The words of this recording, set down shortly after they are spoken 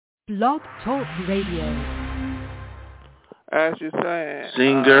Blog Talk Radio. As you say,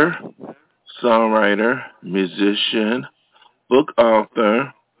 singer, songwriter, musician, book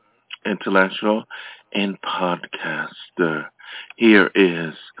author, intellectual, and podcaster. Here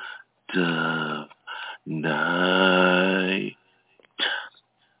is Dove Night.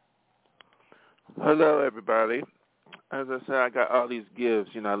 hello, everybody. As I said, I got all these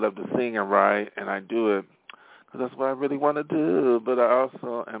gifts. I love to sing and write, and I do it because that's what I really want to do. But I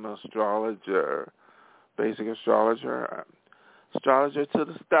also am an astrologer, basic astrologer, astrologer to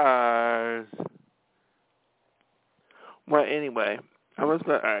the stars. Well, anyway, I was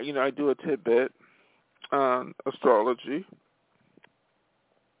gonna, I do a tidbit on astrology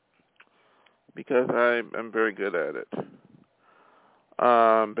because I'm very good at it.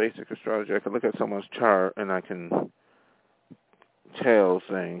 Basic astrology, I can look at someone's chart and I can tell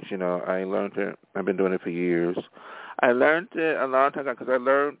things. I learned it. I've been doing it for years. I learned it a long time ago because I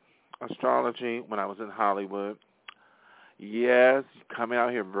learned astrology when I was in Hollywood. Yes, coming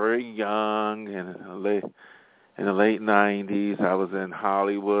out here very young in the late 90s. I was in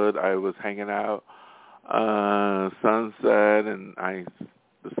Hollywood. I was hanging out Sunset, and I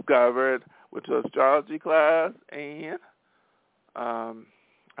discovered went to astrology class, and I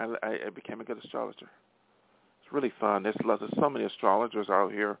became a good astrologer. It's really fun. There's so many astrologers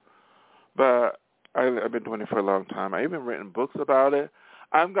out here, but I've been doing it for a long time. I've even written books about it.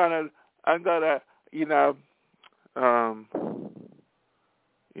 I'm gonna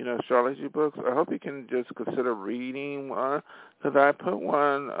astrology books. I hope you can just consider reading one, because I put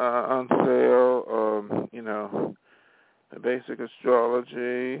one on sale. The basic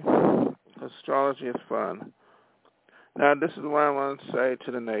astrology. Astrology is fun. Now, this is what I want to say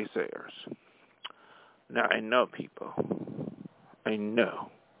to the naysayers. Now, I know people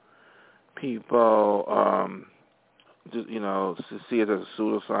just, see it as a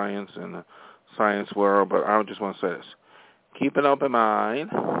pseudoscience in the science world, but I just want to say this. Keep an open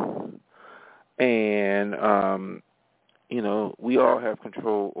mind, and, we all have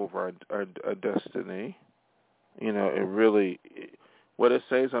control over our destiny. It really, what it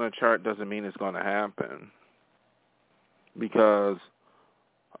says on a chart doesn't mean it's going to happen. Because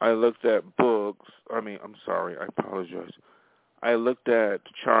I looked at books, I apologize. I looked at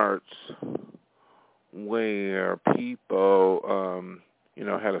charts where people,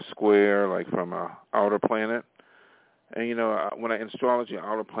 had a square, like from a outer planet. And, when in astrology,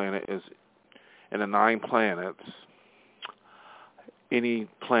 outer planet is in the 9 planets, any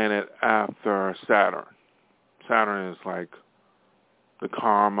planet after Saturn. Saturn is like the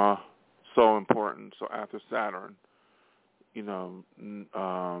karma, so important. So after Saturn,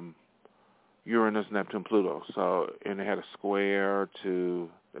 Uranus, Neptune, Pluto. So, and they had a square to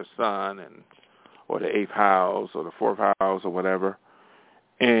the sun or the 8th house or the 4th house or whatever.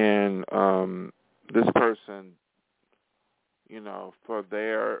 And this person, for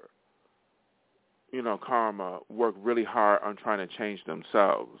their, karma, worked really hard on trying to change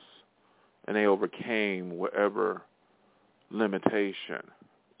themselves. And they overcame whatever limitation.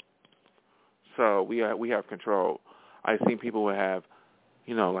 So we have control. I've seen people who have,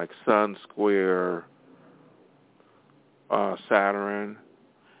 like Sun square Saturn,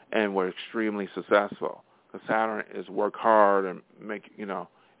 and were extremely successful. Because Saturn is work hard and make,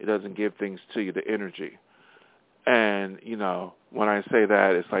 it doesn't give things to you, the energy. And, when I say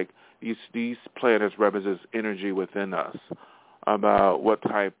that, it's like these planets represent energy within us about what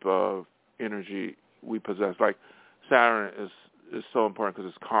type of energy we possess. Like Saturn is so important because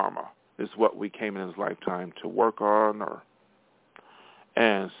it's karma. It's what we came in this lifetime to work on,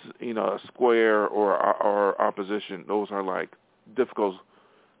 and a square or opposition. Those are like difficult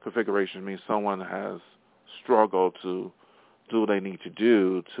configurations. Means someone has struggled to do what they need to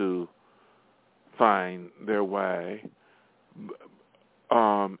do to find their way,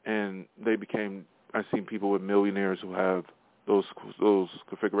 and they became. I've seen people with millionaires who have those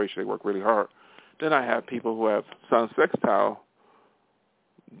configurations. They work really hard. Then I have people who have Sun sextile.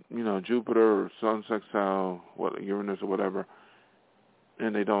 Jupiter or Sun sextile, Uranus or whatever,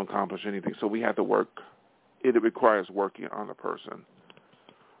 and they don't accomplish anything. So we have to work. It requires working on the person.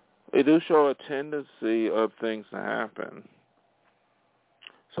 It do show a tendency of things to happen.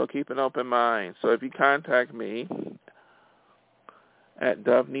 So keep an open mind. So if you contact me at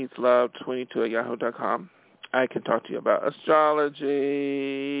doveneedslove22@yahoo.com, I can talk to you about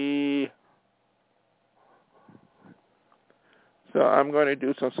astrology. So I'm going to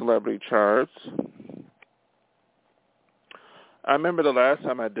do some celebrity charts. I remember the last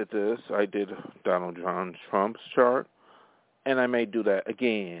time I did this, I did Donald John Trump's chart, and I may do that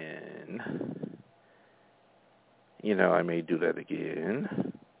again. I may do that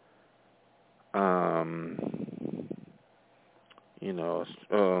again.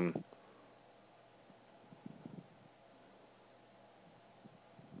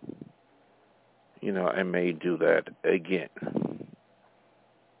 you know, I may do that again.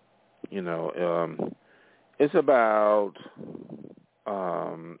 It's about,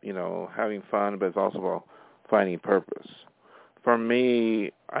 having fun, but it's also about finding purpose. For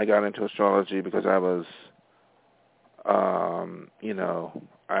me, I got into astrology because I was, I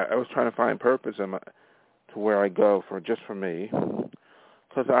was trying to find purpose to where I go for me,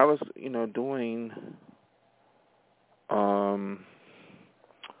 because I was, doing, I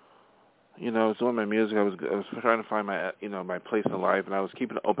was doing my music. I was trying to find my place in life, and I was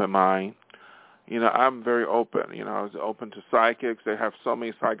keeping an open mind. I'm very open. I was open to psychics. They have so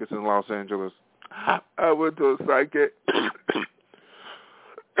many psychics in Los Angeles. I went to a psychic,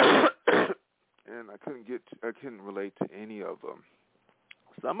 and I couldn't relate to any of them.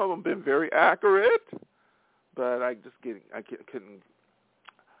 Some of them been very accurate, but I couldn't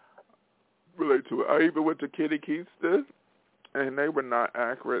relate to it. I even went to Kenny Kingston, and they were not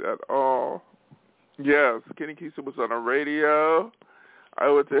accurate at all. Yes, Kenny Kingston was on the radio. I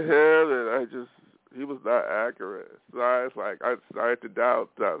went to him, and he was not accurate. So I was like, I had to doubt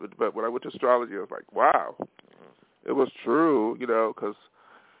that. But when I went to astrology, I was like, wow, it was true, because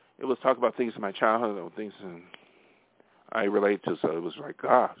it was talking about things in my childhood and things I relate to. So it was like,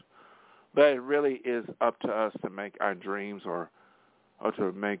 gosh. But it really is up to us to make our dreams or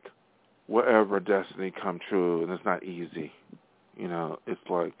to make whatever destiny come true, and it's not easy. It's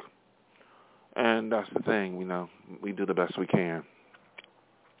like, and that's the thing, we do the best we can.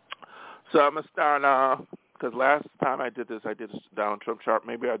 So I'm going to start off, because last time I did this Donald Trump chart.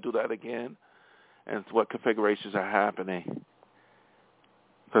 Maybe I'll do that again, and what configurations are happening,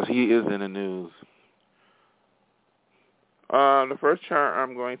 because he is in the news. The first chart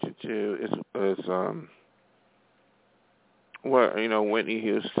I'm going to do is Whitney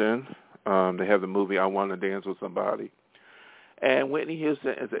Houston. They have the movie I Want to Dance with Somebody. And Whitney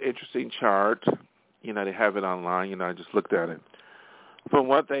Houston is an interesting chart. They have it online. I just looked at it. From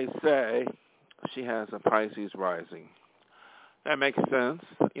what they say, she has a Pisces rising. That makes sense.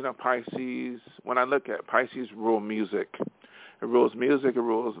 Pisces, when I look at Pisces, rule music. It rules music, it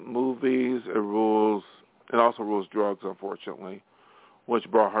rules movies, it also rules drugs, unfortunately, which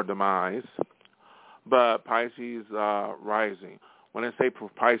brought her demise. But Pisces rising. When I say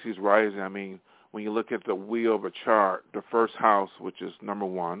Pisces rising, I mean when you look at the wheel of a chart, the first house, which is number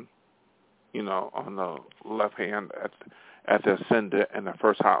 1, on the left hand at the ascendant and the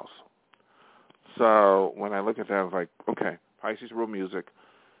first house. So when I look at that, I was like, okay, Pisces rule music.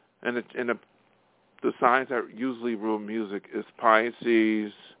 And the signs that usually rule music is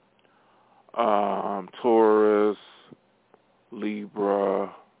Pisces, Taurus,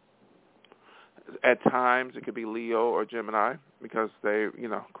 Libra. At times it could be Leo or Gemini because they,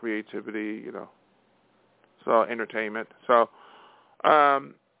 creativity, so entertainment. So,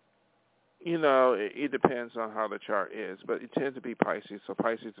 it depends on how the chart is, but it tends to be Pisces. So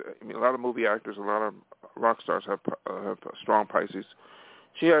Pisces, a lot of movie actors, a lot of rock stars have strong Pisces.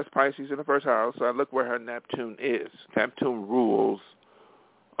 She has Pisces in the first house. So I look where her Neptune is. Neptune rules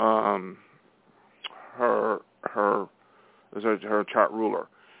her chart ruler.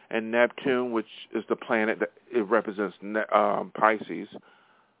 And Neptune, which is the planet that it represents Pisces,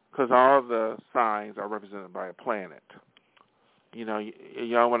 because all of the signs are represented by a planet. You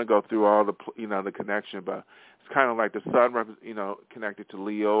don't want to go through all the, the connection, but it's kind of like the sun, connected to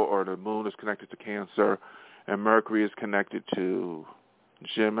Leo, or the moon is connected to Cancer, and Mercury is connected to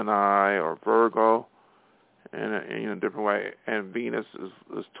Gemini or Virgo, in a different way. And Venus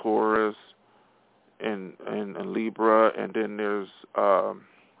is Taurus and Libra, and then there's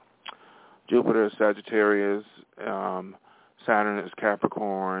Jupiter is Sagittarius, Saturn is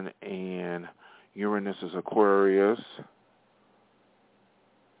Capricorn, and Uranus is Aquarius.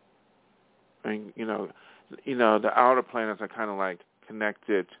 And the outer planets are kind of like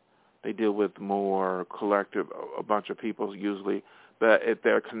connected. They deal with more collective, a bunch of people usually, but if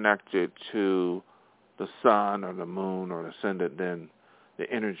they're connected to the sun or the moon or the ascendant, then the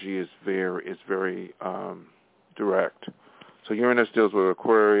energy is very direct. So Uranus deals with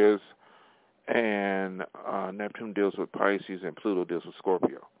Aquarius, and Neptune deals with Pisces, and Pluto deals with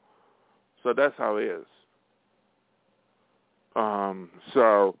Scorpio. So that's how it is.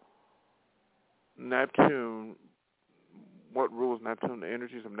 So Neptune, what rules Neptune? The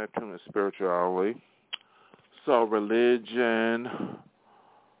energies of Neptune is spirituality. So religion,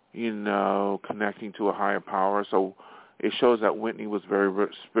 connecting to a higher power. So it shows that Whitney was very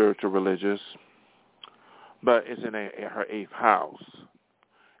spiritual, religious, but it's in her 8th house.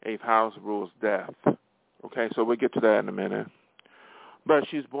 8th house rules death. Okay, so we'll get to that in a minute. but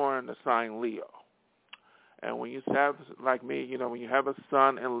she's born in the sign Leo. And when you have, like me, when you have a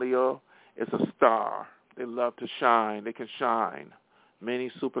sun in Leo, it's a star. They love to shine. They can shine. Many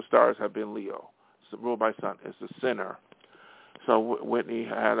superstars have been Leo. It's ruled by sun. It's the center. So Whitney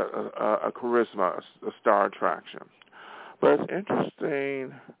had a charisma, a star attraction. But it's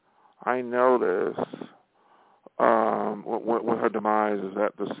interesting, I noticed with her demise is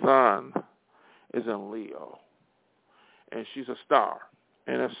that the sun is in Leo, and she's a star,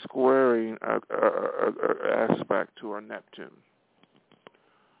 and it's squaring aspect to her Neptune.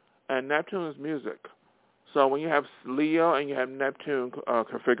 And Neptune is music. So when you have Leo and you have Neptune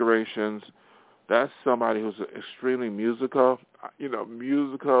configurations, that's somebody who's extremely musical,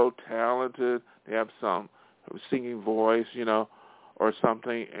 musical, talented. They have some singing voice, or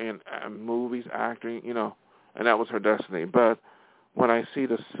something in movies, acting, and that was her destiny. But when I see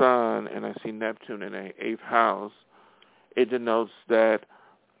the sun and I see Neptune in an 8th house, it denotes that,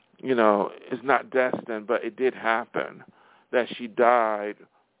 it's not destined, but it did happen, that she died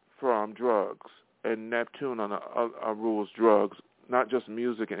from drugs. And Neptune rules drugs, not just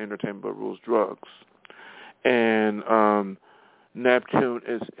music and entertainment, but rules drugs. And Neptune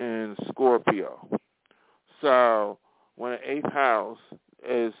is in Scorpio. So when an 8th house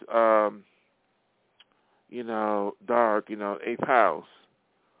is, dark, 8th house,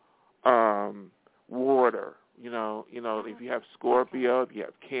 water, if you have Scorpio, if you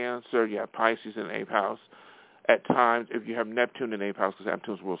have Cancer, you have Pisces in the 8th house, at times, if you have Neptune in the 8th house, because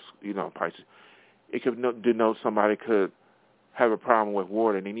Neptune's rules, Pisces, it could denote somebody could have a problem with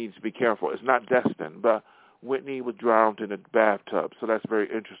water, and he needs to be careful. It's not destined, but Whitney was drowned in a bathtub, so that's very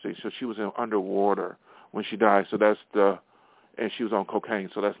interesting. So she was underwater when she died, and she was on cocaine,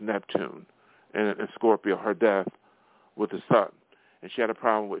 so that's Neptune. And Scorpio, her death with the sun. And she had a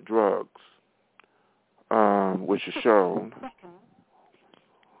problem with drugs, which is shown.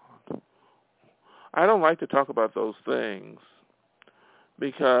 I don't like to talk about those things,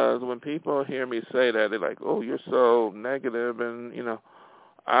 because when people hear me say that, they're like, oh, you're so negative, and,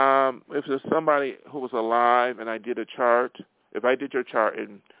 if there's somebody who was alive and I did a chart, if I did your chart,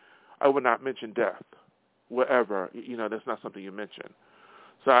 and I would not mention death, whatever, that's not something you mention.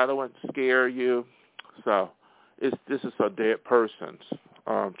 So I don't want to scare you. So this is a dead person's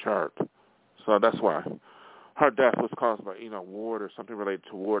chart. So that's why. Her death was caused by, water, something related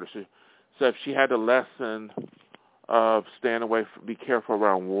to water. So if she had a lesson of staying away, be careful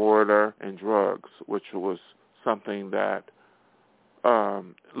around water and drugs, which was something that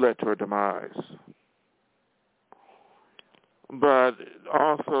led to her demise. But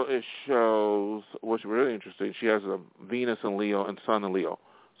also it shows, what's really interesting, she has a Venus in Leo and Sun in Leo.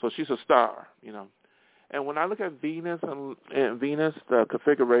 So she's a star, And when I look at Venus and Venus, the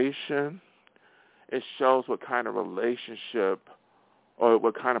configuration, it shows what kind of relationship or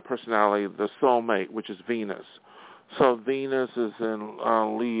what kind of personality, the soulmate, which is Venus. So Venus is in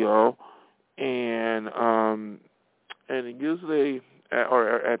Leo, and usually,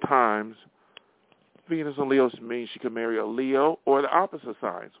 or at times, Venus and Leo means she could marry a Leo or the opposite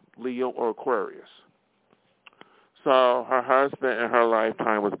signs, Leo or Aquarius. So her husband in her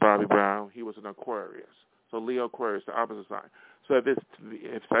lifetime was Bobby Brown. He was an Aquarius. So Leo, Aquarius, the opposite sign. So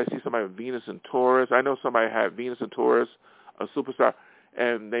if I see somebody with Venus and Taurus, I know somebody had Venus and Taurus, a superstar,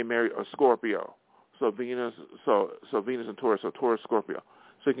 and they married a Scorpio. So Venus and Taurus, so Taurus, Scorpio.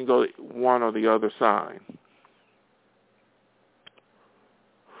 So you can go one or the other sign.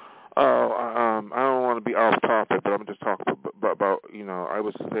 I don't want to be off topic, but I'm just talking about I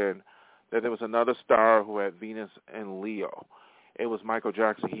was saying that there was another star who had Venus and Leo. It was Michael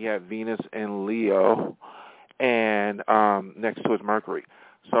Jackson. He had Venus and Leo, and next to his Mercury.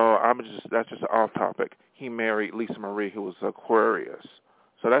 So that's just off topic. He married Lisa Marie, who was Aquarius.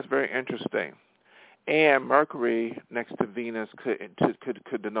 So that's very interesting. And Mercury next to Venus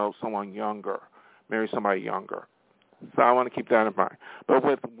could denote someone younger, marry somebody younger. So I want to keep that in mind. But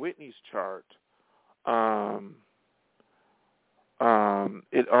with Whitney's chart,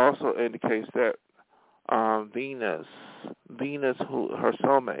 it also indicates that Venus, her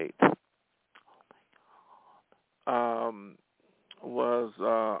soulmate, was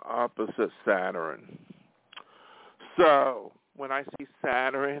opposite Saturn. So when I see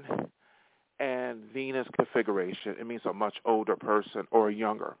Saturn and Venus configuration, it means a much older person or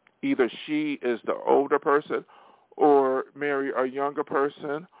younger. Either she is the older person or marry a younger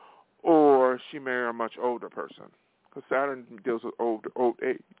person, or she marry a much older person. Because Saturn deals with old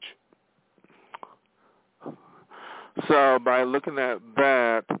age. So by looking at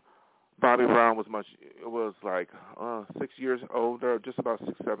that, Bobby Brown was 6 years older, just about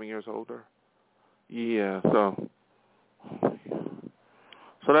 6, 7 years older. Yeah, so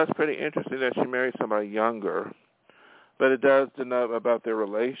So that's pretty interesting that she married somebody younger. But it does denote about their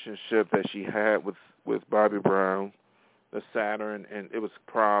relationship that she had with Bobby Brown, the Saturn, and it was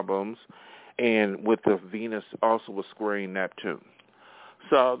problems, and with the Venus also was squaring Neptune.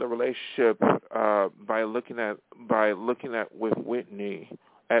 So the relationship, by looking at with Whitney,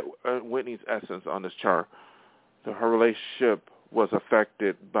 at Whitney's essence on this chart, her relationship was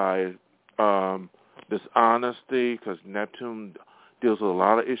affected by dishonesty, because Neptune deals with a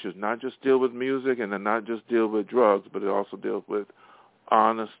lot of issues, not just deal with music and then not just deal with drugs, but it also deals with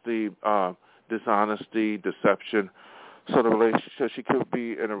honesty, dishonesty, deception. So the relationship, she could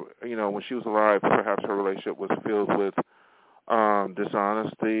be in a, when she was alive, perhaps her relationship was filled with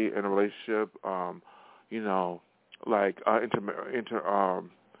dishonesty in a relationship,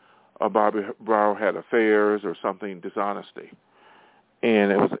 Bobby Brown had affairs or something, dishonesty,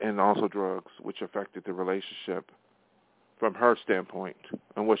 and also drugs, which affected the relationship from her standpoint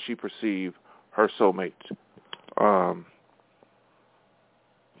and what she perceived her soulmate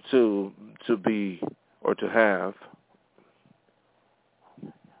to be or to have.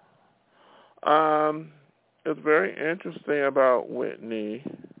 It's very interesting about Whitney.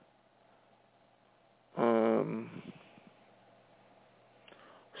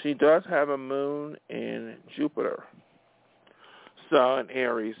 She does have a moon in Jupiter, so in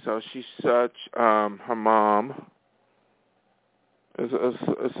Aries. So she's such her mom. Is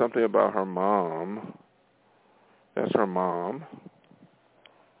something about her mom. That's her mom.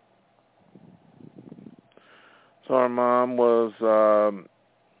 So her mom was, a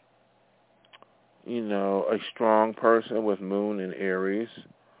strong person with moon in Aries.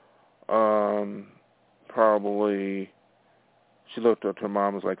 Probably she looked up to her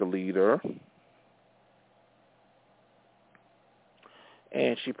mom as like a leader.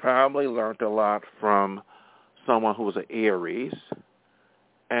 And she probably learned a lot from someone who was an Aries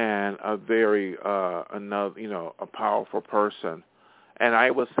and a very, a powerful person. And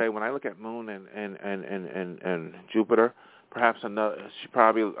I would say when I look at Moon and Jupiter, perhaps she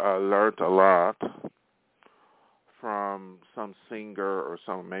probably learned a lot from some singer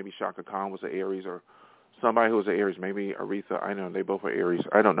or maybe Shaka Khan was an Aries, or somebody who was an Aries, maybe Aretha. I know they both were Aries.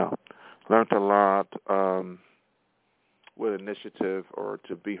 I don't know. Learned a lot with initiative or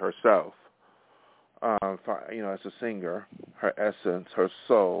to be herself. As a singer, her essence, her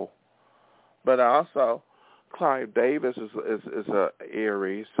soul. But also, Clive Davis is a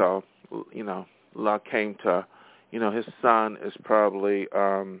Aries, so luck came to, his son is probably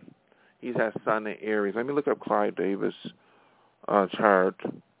he's had sun in Aries. Let me look up Clive Davis chart.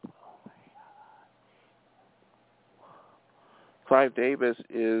 Clive Davis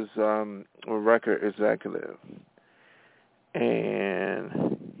is a record executive,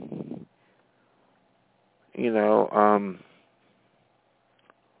 and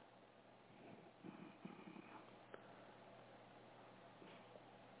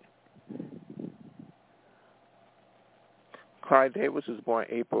Clive Davis was born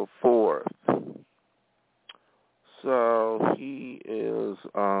April 4th. So he is,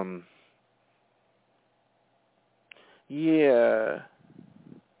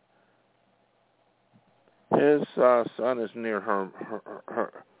 his son is near her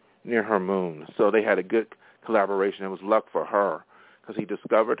moon. So they had a good collaboration. It was luck for her because he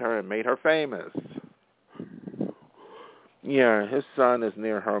discovered her and made her famous. Yeah, his son is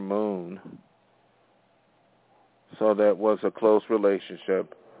near her moon. So that was a close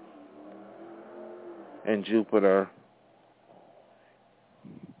relationship. And Jupiter.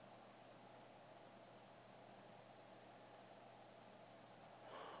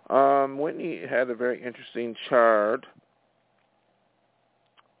 Whitney had a very interesting chart.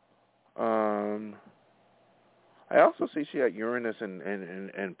 I also see she had Uranus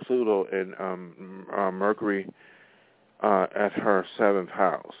and Pluto and Mercury at her 7th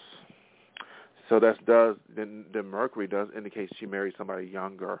house. So the Mercury does indicate she married somebody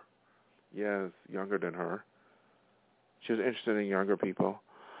younger. Yes, younger than her. She was interested in younger people.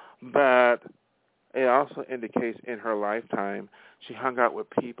 But it also indicates in her lifetime she hung out with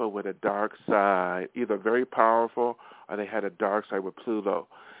people with a dark side, either very powerful or they had a dark side with Pluto.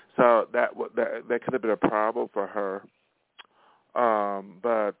 So that could have been a problem for her.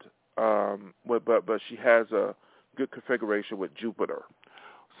 But she has a good configuration with Jupiter.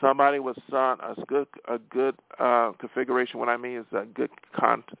 Somebody with Sun, a good configuration. What I mean is a good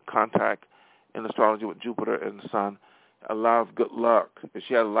contact in astrology with Jupiter and the Sun. A lot of good luck. If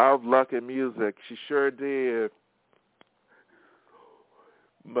she had a lot of luck in music, she sure did.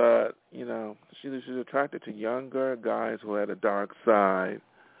 But she's attracted to younger guys who had a dark side,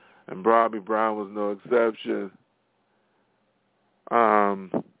 and Bobby Brown was no exception. Um,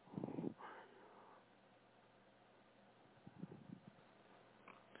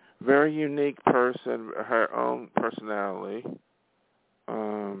 very unique person, her own personality.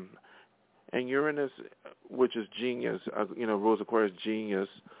 Um, and Uranus, which is genius, rules Aquarius genius.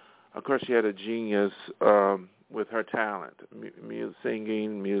 Of course, she had a genius with her talent,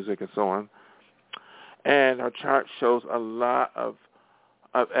 singing, music, and so on. And her chart shows a lot of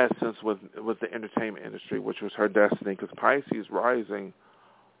essence with the entertainment industry, which was her destiny. Because Pisces rising,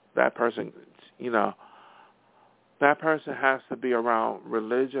 that person, that person has to be around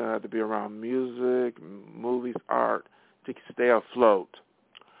religion, has to be around music, movies, art to stay afloat.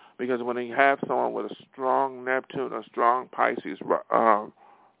 Because when you have someone with a strong Neptune, a strong Pisces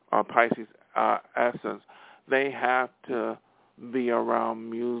essence, they have to be around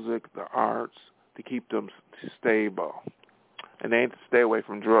music, the arts, to keep them stable. And they need to stay away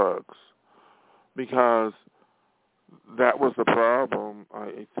from drugs. Because that was the problem,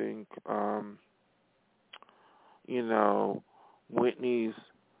 I think. Whitney's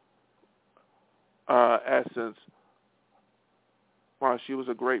essence, while she was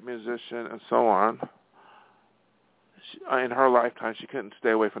a great musician and so on, in her lifetime she couldn't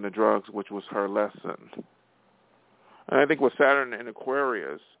stay away from the drugs, which was her lesson. And I think with Saturn in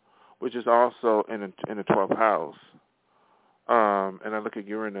Aquarius, which is also in the 12th house, and I look at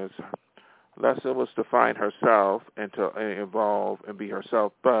Uranus, lesson was to find herself and to evolve and be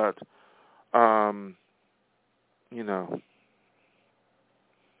herself, but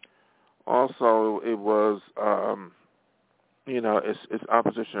also it was it's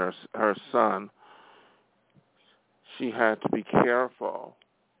opposition her son. She had to be careful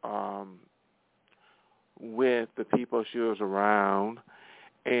with the people she was around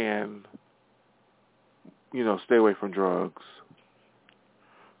and stay away from drugs.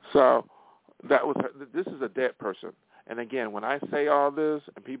 So that was this is a dead person. And again, when I say all this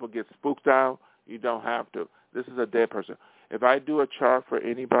and people get spooked out, you don't have to. This is a dead person. If I do a chart for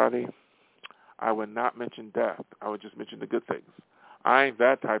anybody, I would not mention death. I would just mention the good things. I ain't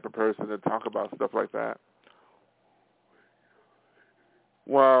that type of person to talk about stuff like that.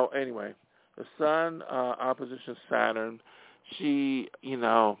 Well, anyway, the Sun opposition Saturn, she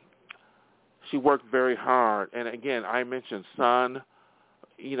worked very hard. And again, I mentioned Sun,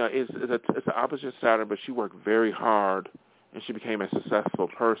 it's an opposition Saturn, but she worked very hard, and she became a successful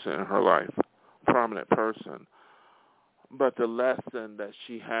person in her life, prominent person. But the lesson that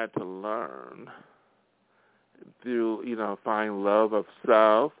she had to learn through, find love of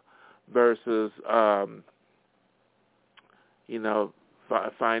self versus,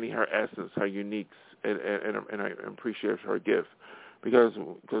 finding her essence, her uniques, and appreciate her gift. Because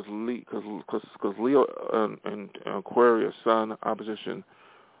Leo and Aquarius, Sun, opposition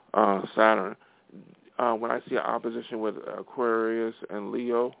Saturn, when I see an opposition with Aquarius and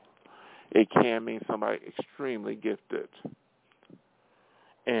Leo, it can mean somebody extremely gifted.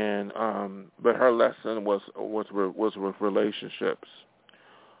 And but her lesson was with relationships,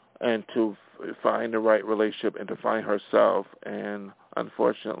 and to find the right relationship and to find herself. And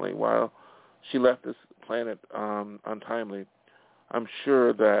unfortunately, while she left this planet untimely, I'm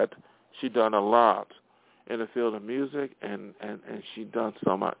sure that she done a lot in the field of music, and she done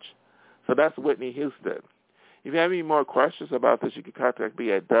so much. So that's Whitney Houston. If you have any more questions about this, you can contact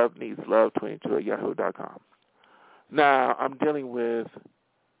me at doveneedslove22@yahoo.com. Now, I'm dealing with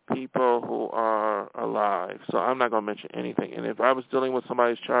people who are alive, so I'm not going to mention anything. And if I was dealing with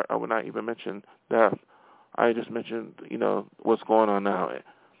somebody's chart, I would not even mention death. I just mentioned, what's going on now.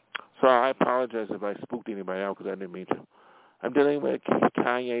 So I apologize if I spooked anybody out because I didn't mean to. I'm dealing with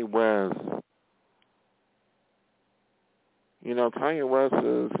Kanye West. Kanye West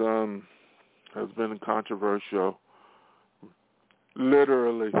has been controversial,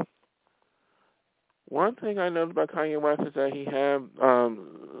 literally. One thing I noticed about Kanye West is that he had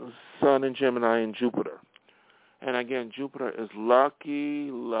Sun in Gemini and Jupiter. And again, Jupiter is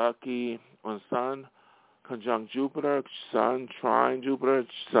lucky. When Sun conjunct Jupiter, Sun trine Jupiter,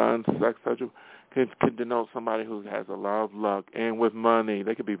 Sun sextile Jupiter, can denote somebody who has a lot of luck. And with money,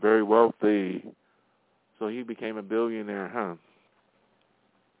 they could be very wealthy. So he became a billionaire, huh?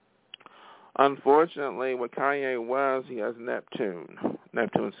 Unfortunately, with Kanye West, he has Neptune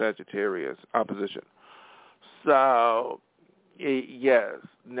Sagittarius opposition. So, yes,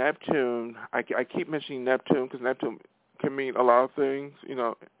 Neptune, I keep mentioning Neptune because Neptune can mean a lot of things. In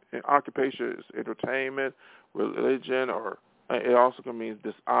occupation, is entertainment, religion, or it also can mean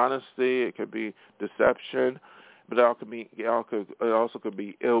dishonesty. It could be deception, but it also could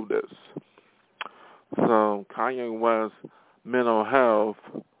be illness. So Kanye West's mental health,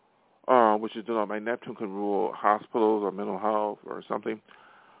 which which is denoted by Neptune, could rule hospitals or mental health or something,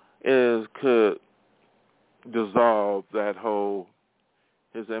 could dissolve that whole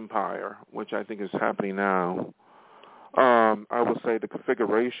his empire, which I think is happening now. I would say the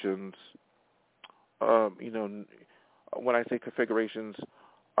configurations, when I say configurations,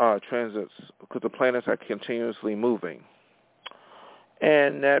 transits, because the planets are continuously moving.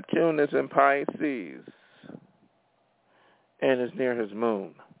 And Neptune is in Pisces and is near his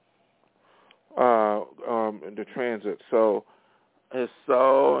moon, in the transit. So his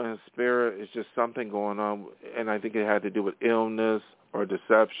soul and his spirit is just something going on, and I think it had to do with illness or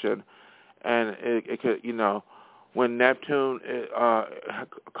deception. And it could, when Neptune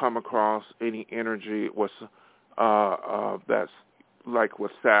come across any energy that's like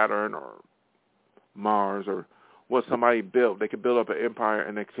with Saturn or Mars or what somebody built, they could build up an empire,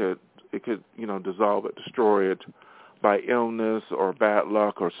 and it could dissolve it, destroy it by illness or bad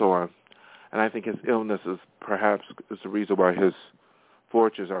luck or so on. And I think his illness is the reason why his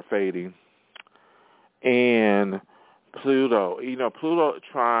fortunes are fading. And Pluto, Pluto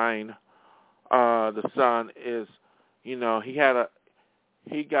trine the sun is, he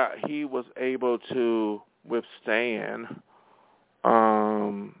was able to withstand, a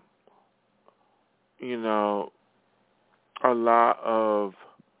lot of,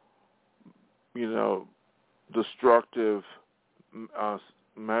 destructive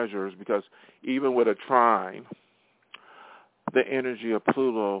measures, because even with a trine, the energy of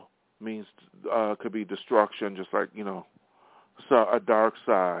Pluto means could be destruction, just like, so a dark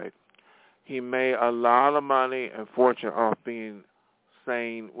side. He made a lot of money and fortune off being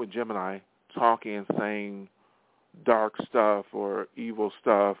sane with Gemini, talking and saying dark stuff or evil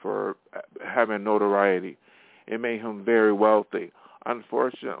stuff or having notoriety. It made him very wealthy.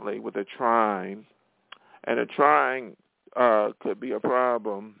 Unfortunately, with a trine, and a trine could be a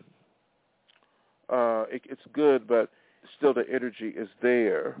problem. It's good, but still the energy is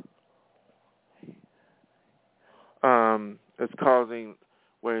there. It's causing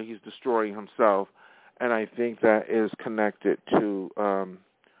where he's destroying himself, and I think that is connected to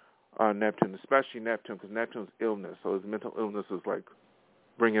Neptune, especially Neptune, because Neptune's illness, so his mental illness is like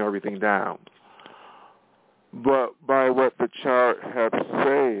bringing everything down. But by what the chart has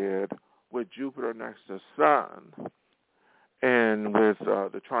said, with Jupiter next to Sun, and with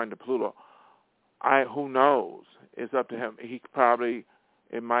the trine to Pluto, who knows? It's up to him.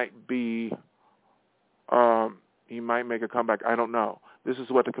 It might be, he might make a comeback. I don't know. This is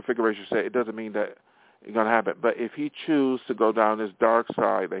what the configuration said. It doesn't mean that it's going to happen. But if he chooses to go down this dark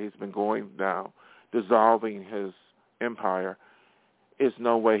side that he's been going down, dissolving his empire, there's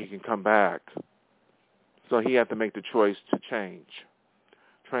no way he can come back. So he had to make the choice to change,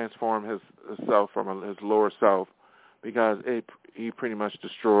 transform his self from his lower self, because he pretty much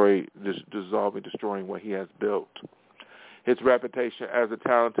destroying what he has built. His reputation as a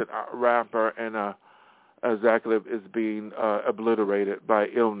talented rapper and a executive is being obliterated by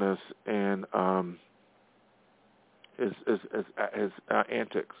illness and his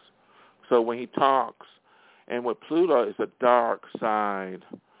antics. So when he talks, and with Pluto is a dark side,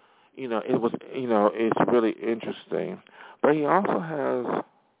 it's really interesting. But he also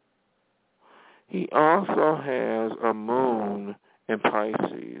has a moon in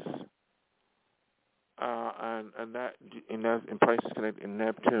Pisces, and that's in Pisces connected in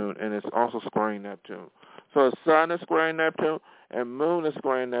Neptune, and it's also squaring Neptune. So the sun is squaring Neptune, and moon is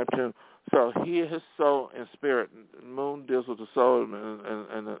squaring Neptune. So his soul and spirit. Moon deals with the soul,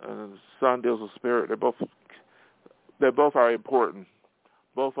 and the sun deals with spirit. They both are important.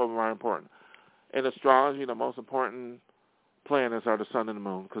 Both of them are important. In astrology, the most important planets are the sun and the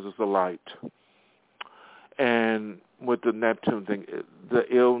moon, because it's the light. And with the Neptune thing, the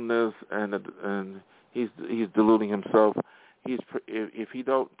illness and he's deluding himself. If he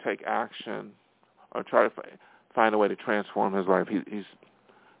don't take action or try to find a way to transform his life,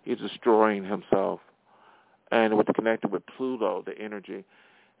 he's destroying himself. And with the connected with Pluto, the energy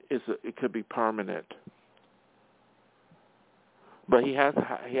it could be permanent. But he has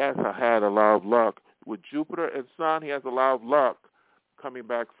had a lot of luck with Jupiter and Sun. He has a lot of luck coming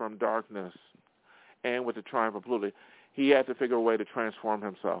back from darkness. And with the trine of Pluto, he had to figure a way to transform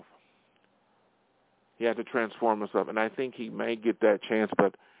himself. He had to transform himself. And I think he may get that chance,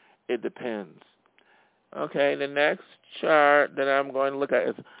 but it depends. Okay, the next chart that I'm going to look at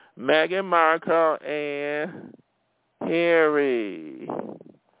is Meghan Markle and Harry.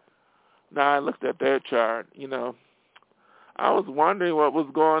 Now, I looked at their chart, I was wondering what was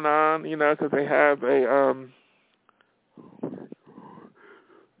going on, because they have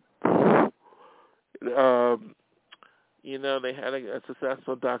They had a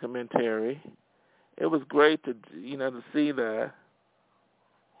successful documentary. It was great to see that.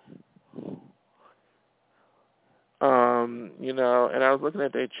 And I was looking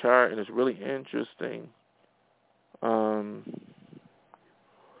at their chart, and it's really interesting.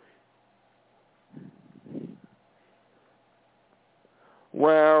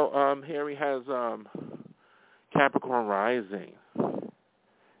 Harry has Capricorn rising.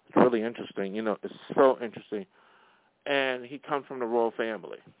 It's really interesting. It's so interesting. And he comes from the royal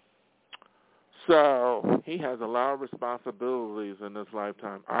family. So he has a lot of responsibilities in this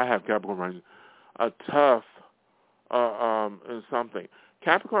lifetime. I have Capricorn rising. A tough in something.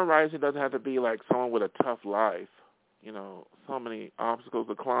 Capricorn rising doesn't have to be like someone with a tough life. So many obstacles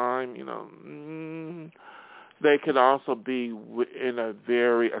to climb. They could also be in a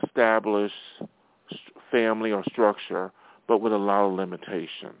very established family or structure, but with a lot of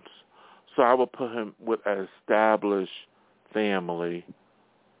limitations. So I would put him with an established family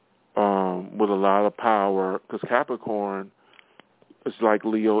with a lot of power, because Capricorn is like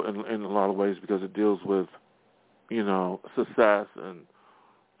Leo in a lot of ways, because it deals with, success and,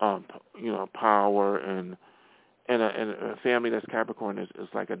 power, and a family that's Capricorn is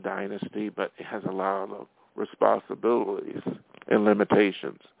like a dynasty, but it has a lot of responsibilities and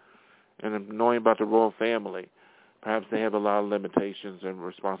limitations. And knowing about the royal family, perhaps they have a lot of limitations and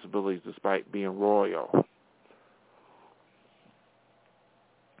responsibilities despite being royal.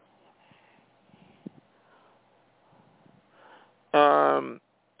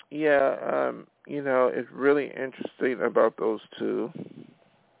 It's really interesting about those two.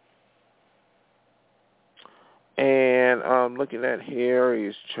 And looking at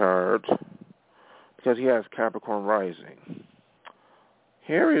Harry's chart, because he has Capricorn rising.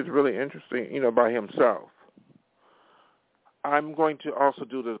 Harry is really interesting, by himself. I'm going to also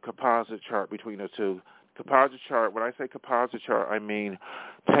do the composite chart between the two. Composite chart, when I say composite chart, I mean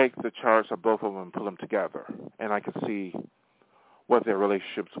take the charts of both of them and put them together, and I can see what their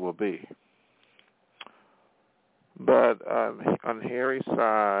relationships will be. But on Harry's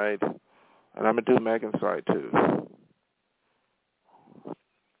side, and I'm going to do Meghan's side too,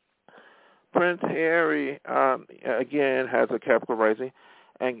 Prince Harry, again, has a Capricorn rising.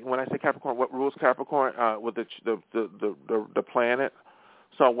 And when I say Capricorn, what rules Capricorn? With the planet.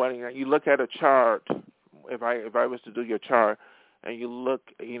 So when you look at a chart, if I was to do your chart, and you look,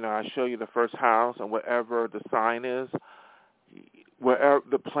 I show you the first house, and whatever the sign is, wherever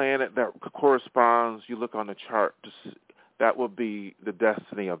the planet that corresponds, you look on the chart. That will be the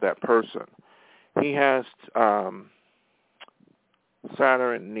destiny of that person. He has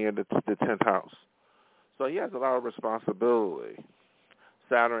Saturn near the 10th house, so he has a lot of responsibility.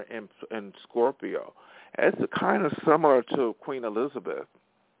 Saturn in Scorpio. It's kind of similar to Queen Elizabeth,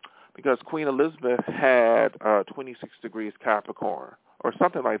 because Queen Elizabeth had 26 degrees Capricorn, or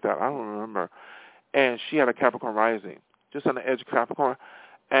something like that. I don't remember. And she had a Capricorn rising, just on the edge of Capricorn.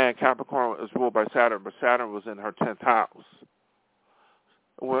 And Capricorn is ruled by Saturn, but Saturn was in her 10th house.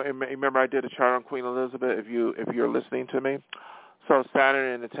 Well, remember I did a chart on Queen Elizabeth, if you're listening to me. So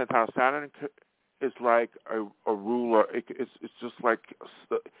Saturn in the 10th house. Saturn is like a ruler. It's just like,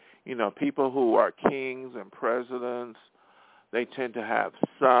 people who are kings and presidents. They tend to have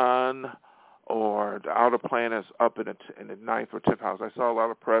sun, or the outer planets up in the 9th or 10th house. I saw a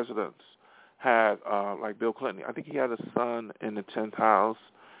lot of presidents had, like Bill Clinton. I think he had a sun in the 10th house,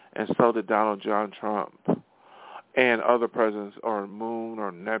 and so did Donald John Trump, and other presidents, or Moon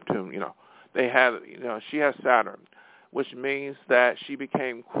or Neptune. They had, she has Saturn, which means that she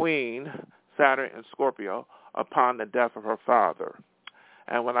became queen, Saturn in Scorpio, upon the death of her father.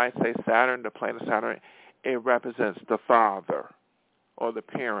 And when I say Saturn, the planet Saturn, it represents the father or the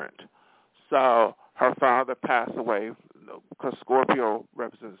parent. So her father passed away, because Scorpio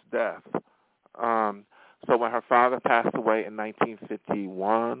represents death. So when her father passed away in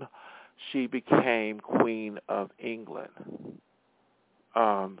 1951, she became Queen of England.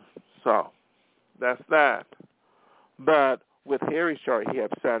 So that's that. But with Harry's chart, he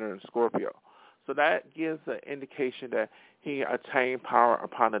has Saturn and Scorpio. So that gives an indication that he attained power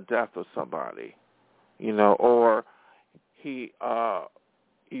upon the death of somebody, or he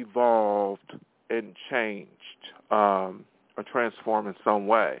evolved and changed, or transformed in some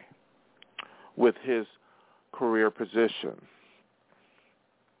way with his career position.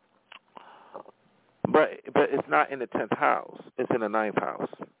 But it's not in the 10th house. It's in the 9th house.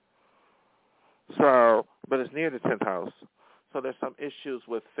 So, but it's near the 10th house. So there's some issues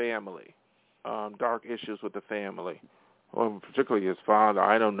with family, dark issues with the family, or particularly his father.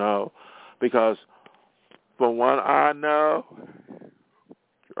 I don't know, because from what I know,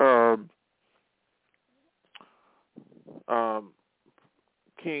 um,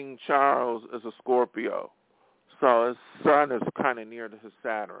 King Charles is a Scorpio, so his sun is kind of near to his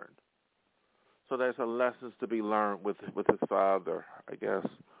Saturn. So there's a lessons to be learned with his father, I guess.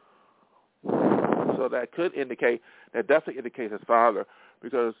 So that could indicate, that definitely indicates his father,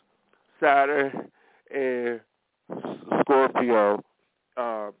 because Saturn is Scorpio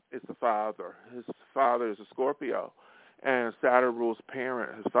is the father. His father is a Scorpio, and Saturn rules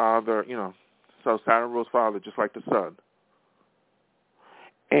parent. His father, so Saturn rules father, just like the sun.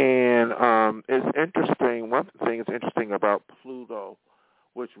 And it's interesting. One thing that's interesting about Pluto,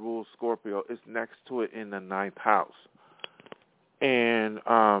 which rules Scorpio, is next to it in the 9th house, and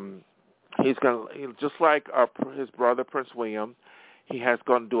he's going to, just like his brother Prince William, he has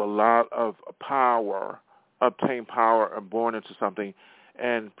going to do a lot of power, obtain power, and born into something,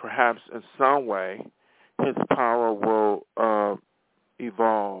 and perhaps in some way his power will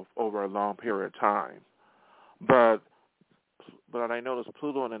evolve over a long period of time. But I noticed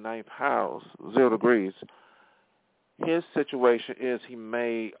Pluto in the 9th house, 0 degrees, his situation is he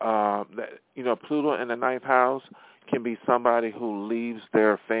may, Pluto in the 9th house can be somebody who leaves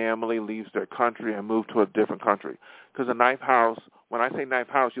their family, leaves their country, and move to a different country. Because the 9th house, when I say 9th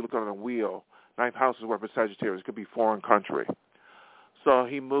house, you look on the wheel. 9th house is where for Sagittarius. It could be foreign country. So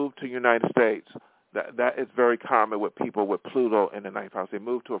he moved to the United States. That is very common with people with Pluto in the 9th house. They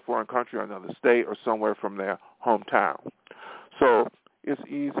move to a foreign country or another state or somewhere from their hometown. So it's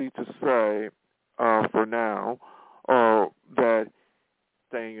easy to say for now that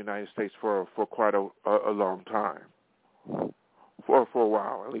stay in the United States for quite a long time, for a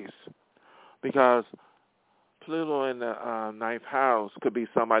while at least, because Pluto in the 9th house could be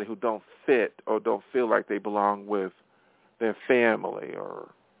somebody who don't fit or don't feel like they belong with their family or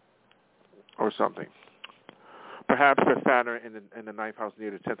something. Perhaps the Saturn in the 9th house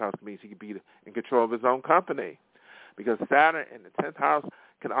near the 10th house means he could be in control of his own company, because Saturn in the 10th house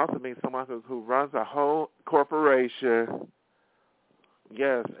can also mean someone who runs a whole corporation.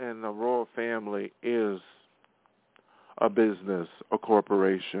 Yes, and the royal family is a business, a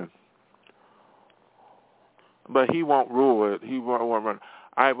corporation. But he won't rule it. He won't run.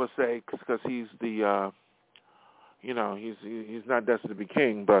 I would say because he's the, he's not destined to be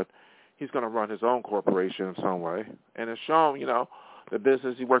king, but he's going to run his own corporation in some way. And it's shown, the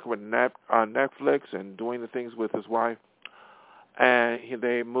business he's working with Netflix and doing the things with his wife. And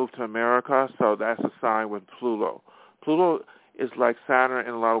they moved to America, so that's a sign with Pluto. Pluto is like Saturn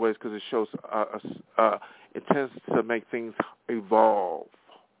in a lot of ways because it shows, it tends to make things evolve.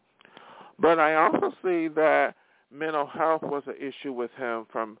 But I also see that mental health was an issue with him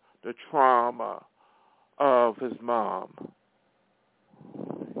from the trauma of his mom,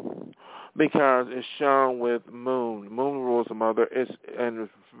 because it's shown with Moon. Moon rules the mother, and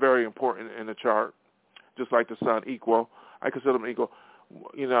it's very important in the chart, just like the sun, equal. I consider them equal.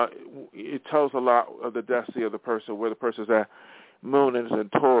 It tells a lot of the destiny of the person, where the person's at. Moon is in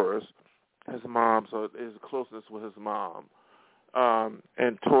Taurus, his mom, so his closeness with his mom.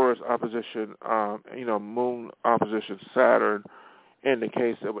 And Taurus opposition, Moon opposition Saturn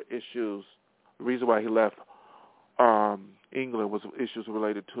indicates there were issues. The reason why he left England was issues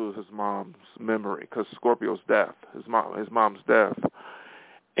related to his mom's memory, because Scorpio's death, his mom's death.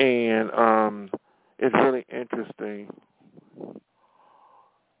 And it's really interesting.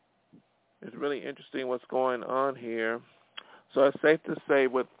 It's really interesting what's going on here. So it's safe to say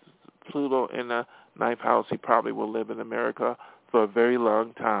with Pluto in the 9th house, he probably will live in America for a very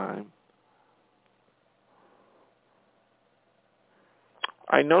long time.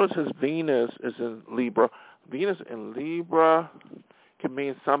 I notice his Venus is in Libra. Venus in Libra can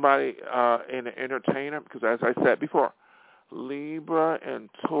mean somebody an entertainer, because as I said before, Libra and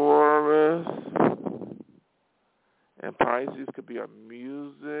Taurus and Pisces could be a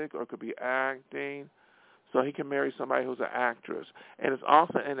music or could be acting. So he can marry somebody who's an actress. And it's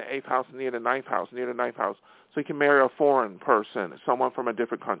also in the 8th house near the 9th house, So he can marry a foreign person, someone from a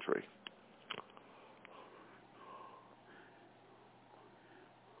different country.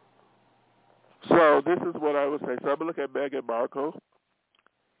 So this is what I would say. So I'm going to look at Meghan Markle.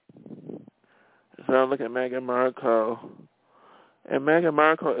 And Meghan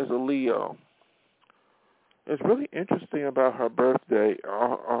Markle is a Leo. It's really interesting about her birthday,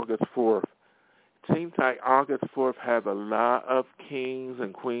 August 4th. It seems like August 4th has a lot of kings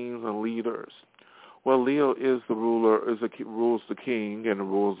and queens and leaders. Well, Leo is the ruler, rules the king and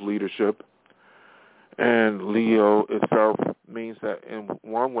rules leadership. And Leo itself means that in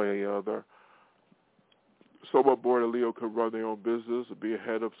one way or the other, someone born a Leo could run their own business or be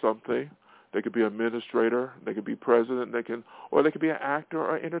ahead of something. They could be an administrator, they could be president, or they could be an actor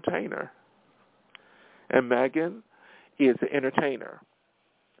or entertainer. And Meghan is an entertainer.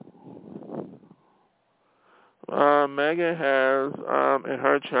 Megan has in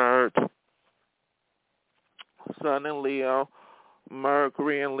her chart Sun in Leo,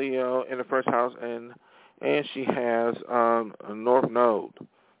 Mercury in Leo in the first house, and she has a North Node.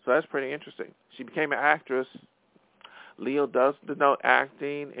 So that's pretty interesting. She became an actress. Leo does denote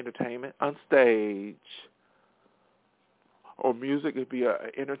acting, entertainment on stage, or music. Could be an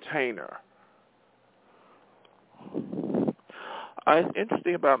entertainer. It's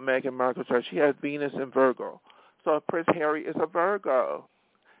interesting about Meghan Markle's chart. She has Venus in Virgo. So Prince Harry is a Virgo.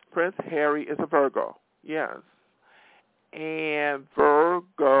 Prince Harry is a Virgo. Yes. And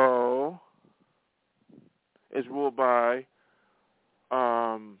Virgo is ruled by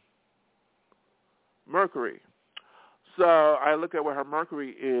Mercury. So I look at where her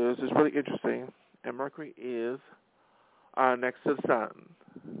Mercury is. It's really interesting. And Mercury is next to the Sun.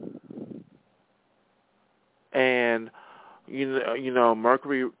 And you know,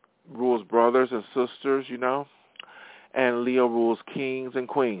 Mercury rules brothers and sisters, you know, and Leo rules kings and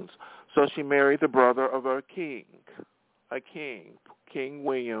queens. So she married the brother of a king, King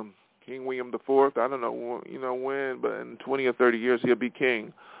William the Fourth. I don't know, you know when, but in 20 or 30 years he'll be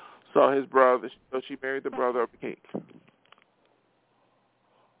king. So his brother, so she married the brother of a king.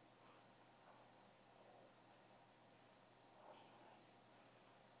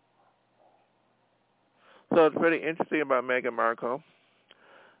 So it's pretty interesting about Meghan Markle.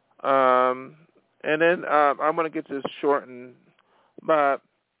 And then I'm going to get this shortened, but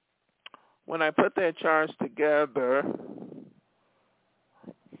when I put their charts together,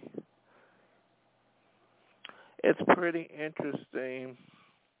 it's pretty interesting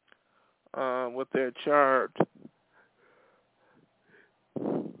with their chart.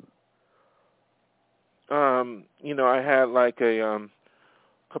 You know, I had like a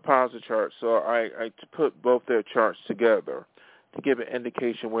composite chart, so I put both their charts together to give an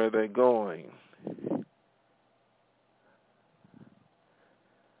indication where they're going.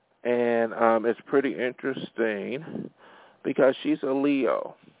 And it's pretty interesting because she's a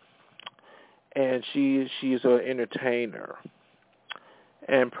Leo, and she's an entertainer,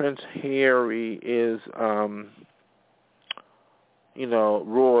 and Prince Harry is you know,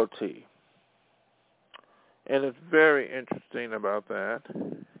 royalty, and it's very interesting about that.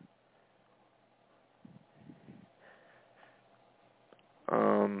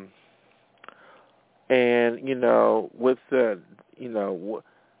 And you know, with the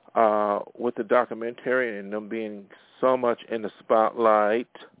with the documentary and them being so much in the spotlight,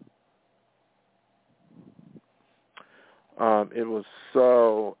 it was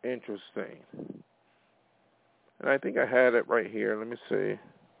so interesting. And I think I had it right here. Let me see.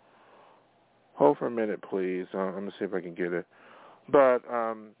 Hold for a minute, please. Let me see if I can get it. But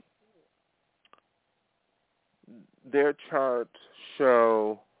their charts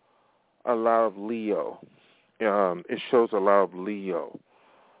show a lot of Leo. It shows a lot of Leo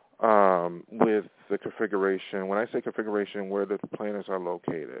with the configuration. When I say configuration, where the planets are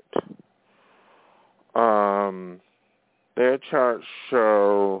located. Their charts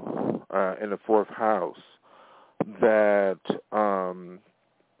show in the fourth house that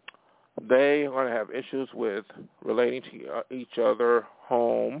they are going to have issues with relating to each other,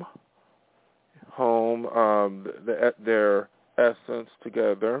 their essence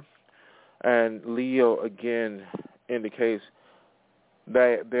together. And Leo, again, indicates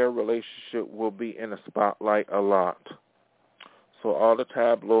that their relationship will be in the spotlight a lot. So all the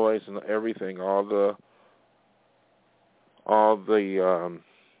tabloids and everything, all the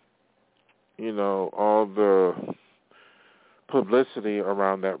publicity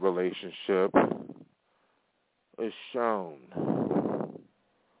around that relationship is shown.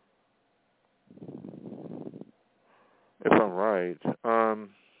 If I'm right.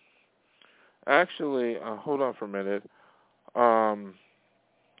 Actually, hold on for a minute.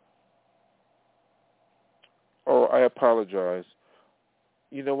 I apologize.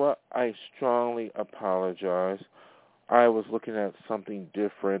 You know what? I strongly apologize. I was looking at something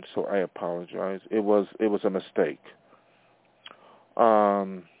different, so I apologize. It was a mistake.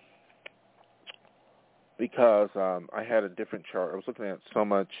 Because I had a different chart. I was looking at so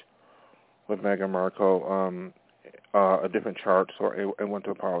much with Meghan Markle, a different chart, so I want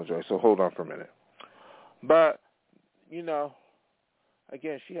to apologize. So hold on for a minute. But, you know,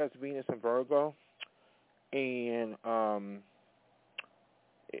 again, she has Venus in Virgo, and,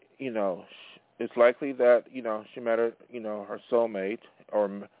 you know, it's likely that, you know, she met her, you know, her soulmate or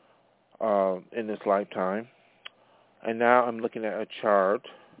in this lifetime. And now I'm looking at a chart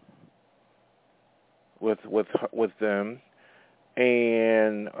with them,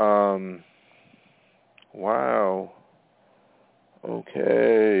 and wow,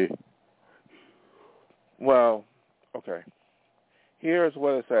 Okay. Well, okay. Here's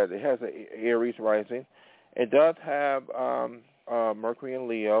what it says. It has an Aries rising. It does have Mercury and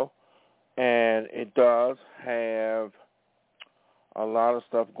Leo, and it does have a lot of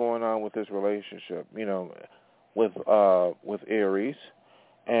stuff going on with this relationship, with Aries.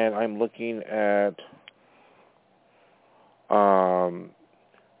 And I'm looking at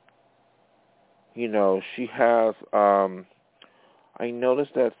she has I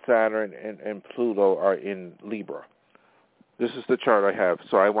noticed that Saturn and Pluto are in Libra. This is the chart I have,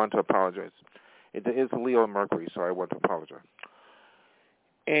 so I want to apologize. It is Leo and Mercury, so I want to apologize.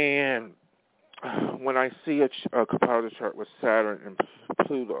 And when I see a composite chart with Saturn and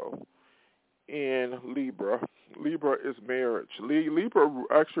Pluto in Libra, Libra is marriage. Libra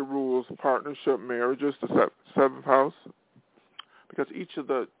actually rules partnership, marriages, the seventh house. Because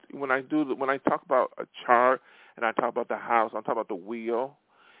when I talk about a chart and I talk about the house, I'm talking about the wheel.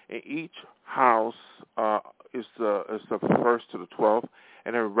 And each house is the first to the 12th,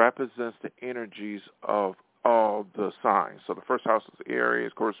 and it represents the energies of all the signs. So the first house is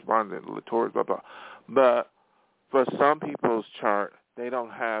Aries, corresponding to Taurus, blah blah. But for some people's chart, they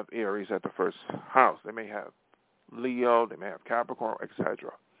don't have Aries at the first house. They may have Leo, they may have Capricorn,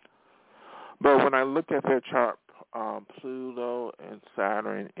 etc. But when I look at their chart, Pluto and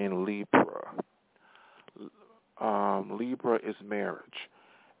Saturn in Libra. Libra is marriage.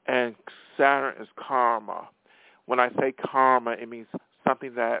 And Saturn is karma. When I say karma, it means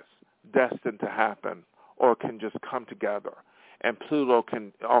something that's destined to happen or can just come together. And Pluto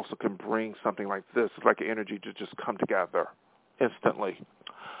can bring something like this. It's like an energy to just come together instantly.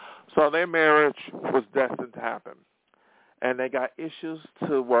 So their marriage was destined to happen. And they got issues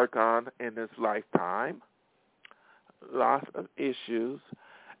to work on in this lifetime. Lots of issues.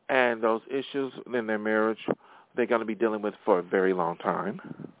 And those issues in their marriage, they're going to be dealing with for a very long time.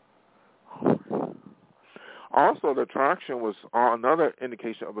 Also, the attraction was another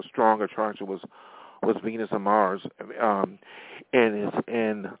indication of a strong attraction was Venus and Mars, and it's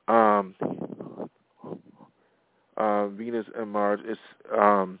in Venus and Mars.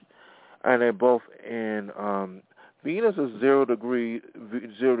 And they're both in Venus is 0 degrees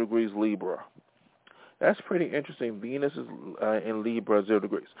Libra. That's pretty interesting. Venus is in Libra, 0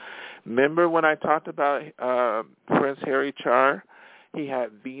 degrees. Remember when I talked about Prince Harry chart? He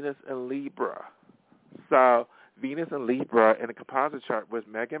had Venus in Libra. So Venus in Libra in a composite chart with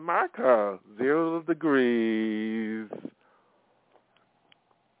Meghan Markle, 0 degrees.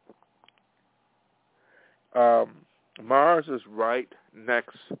 Mars is right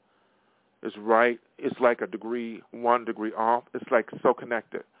next. It's like a degree, 1 degree off. It's like so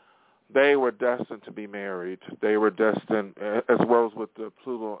connected. They were destined to be married. They were destined, as well as with the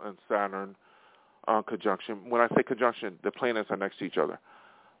Pluto and Saturn conjunction. When I say conjunction, the planets are next to each other.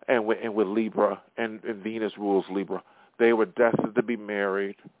 And with Libra, and Venus rules Libra. They were destined to be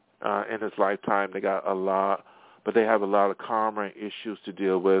married in his lifetime. They got a lot, but they have a lot of karma issues to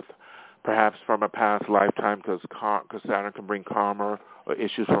deal with, perhaps from a past lifetime, because Saturn can bring karma or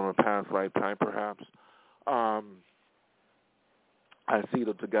issues from a past lifetime, perhaps. I see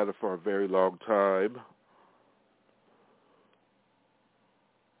them together for a very long time.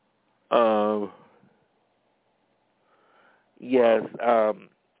 Yes,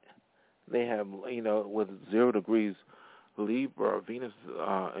 they have, with 0 degrees Libra, Venus,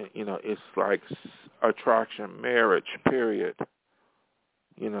 it's like attraction, marriage, period.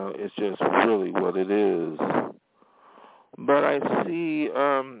 It's just really what it is. But I see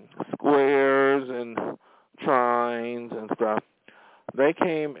squares and trines and stuff. They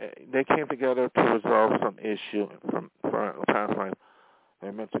came together to resolve some issue from past life.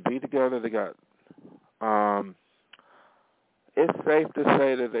 They're meant to be together. They got. It's safe to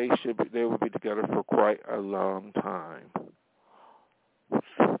say that they will be together for quite a long time.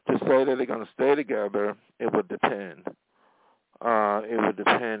 To say that they're going to stay together, it would depend. It would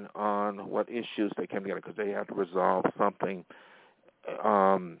depend on what issues they came together, because they have to resolve something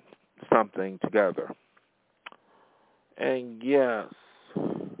together. And yes,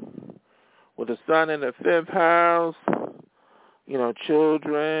 with the sun in the 5th house,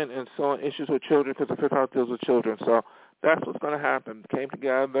 children and so on, issues with children, because the 5th house deals with children. So that's what's going to happen. Came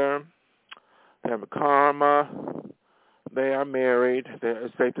together. They have a karma. They are married.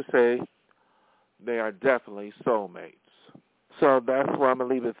 It's safe to say they are definitely soulmates. So that's where I'm going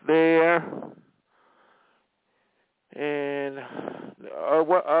to leave it there. And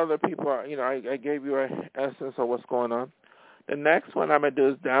what other people are, I gave you an essence of what's going on. The next one I'm going to do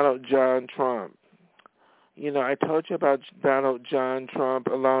is Donald John Trump. I told you about Donald John Trump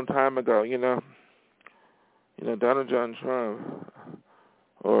a long time ago, Donald John Trump,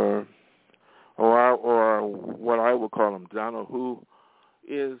 or what I would call him, Donald who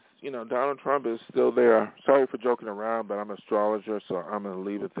is, Donald Trump is still there. Sorry for joking around, but I'm an astrologer, so I'm going to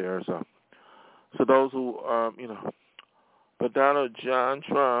leave it there. So those who, but Donald John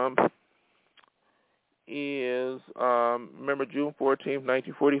Trump is, remember June 14th,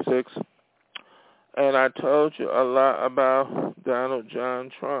 1946, and I told you a lot about Donald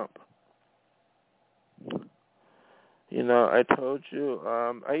John Trump. I told you,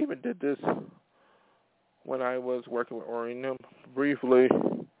 I even did this when I was working with Orientum briefly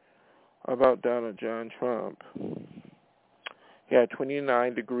about Donald John Trump. He had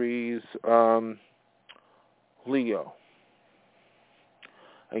 29 degrees Leo.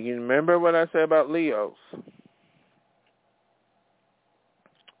 And you remember what I said about Leos?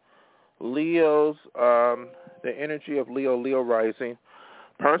 Leos, the energy of Leo rising.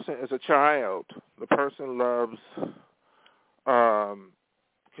 Person is a child. The person loves,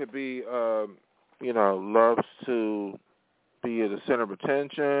 could be, loves to be the center of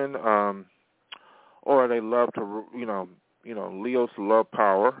attention, or they love to, Leos love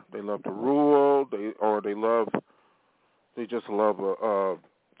power. They love to rule. They just love to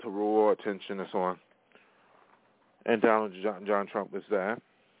rule, attention, and so on. And Donald John Trump is that.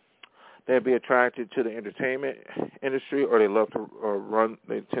 They'd be attracted to the entertainment industry, or they love to run.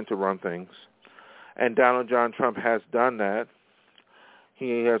 They tend to run things. And Donald John Trump has done that.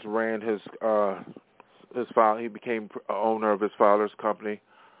 He has ran his father. He became owner of his father's company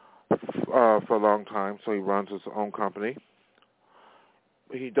for a long time, so he runs his own company.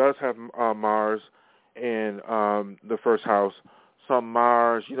 He does have Mars in the first house. So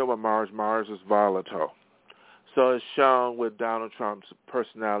Mars, you know what Mars is volatile. So it's shown with Donald Trump's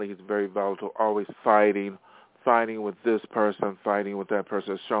personality. He's very volatile, always fighting with this person, fighting with that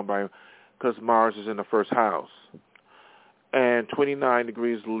person. It's shown by, because Mars is in the first house. And 29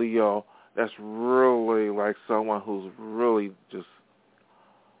 degrees Leo, that's really like someone who's really just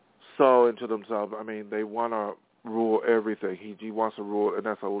so into themselves. I mean, they want to rule everything. He wants to rule, and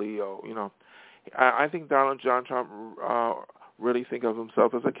that's a Leo, I think Donald John Trump really think of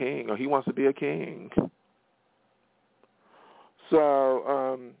himself as a king, or he wants to be a king.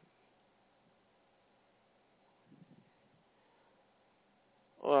 So,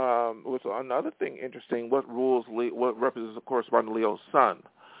 what's another thing interesting, what represents, of course, Leo's sun?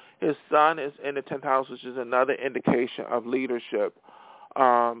 His sun is in the 10th house, which is another indication of leadership,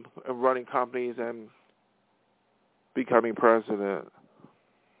 and running companies and becoming president.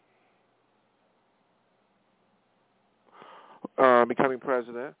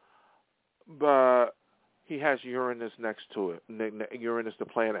 But he has Uranus next to it, Uranus the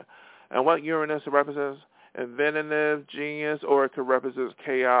planet. And what Uranus represents? Inventive, genius, or it could represent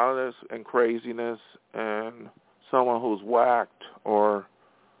chaos and craziness and someone who's whacked, or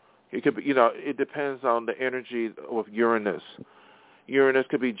it could be, it depends on the energy of Uranus. Uranus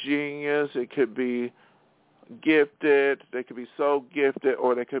could be genius, it could be gifted, they could be so gifted,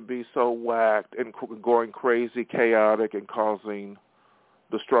 or they could be so whacked and going crazy, chaotic, and causing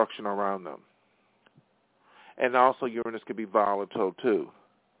destruction around them. And also Uranus could be volatile too.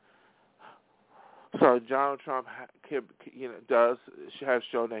 So Donald Trump has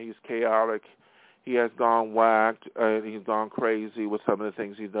shown that he's chaotic. He has gone whacked. He's gone crazy with some of the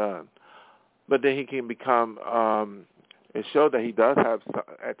things he's done. But then he can become, it showed that he does have,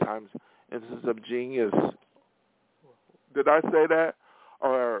 at times, instances of genius. Did I say that?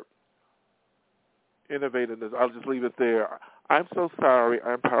 Or innovativeness? I'll just leave it there. I'm so sorry.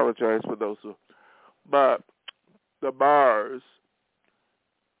 I apologize for those who... But the Mars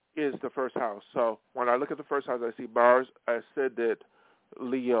is the first house. So when I look at the first house, I see Mars. I said that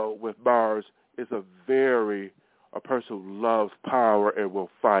Leo with Mars is a person who loves power and will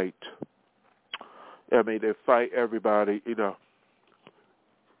fight. I mean, they fight everybody,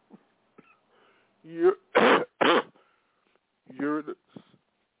 Uranus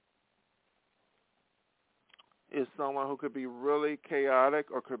is someone who could be really chaotic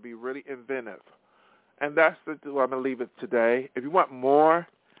or could be really inventive. And that's I'm going to leave it today. If you want more,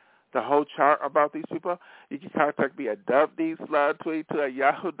 the whole chart about these people, you can contact me at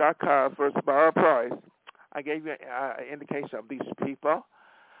wdsludtweet2@yahoo.com for a small price. I gave you an indication of these people,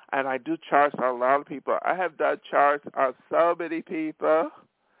 and I do charts on a lot of people. I have done charts on so many people,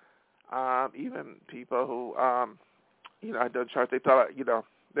 even people who, I've done charts. They thought,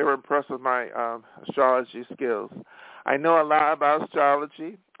 they were impressed with my astrology skills. I know a lot about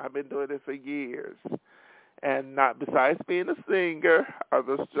astrology. I've been doing it for years. And not besides being a singer, I'm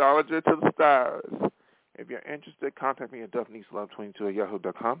an astrologer to the stars. If you're interested, contact me at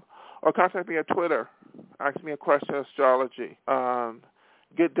doveneedslove22@yahoo.com or contact me at Twitter. Ask me a question, astrology.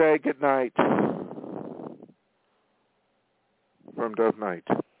 Good day, good night from Dove Night.